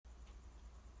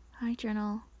Hi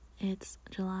Journal, it's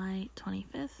July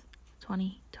 25th,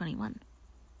 2021.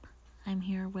 I'm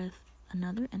here with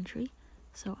another entry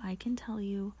so I can tell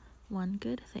you one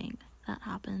good thing that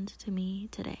happened to me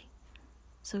today.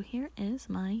 So here is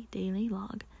my daily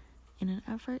log in an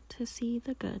effort to see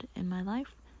the good in my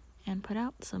life and put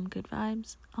out some good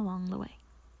vibes along the way.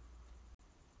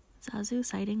 Zazu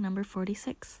sighting number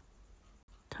 46.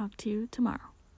 Talk to you tomorrow.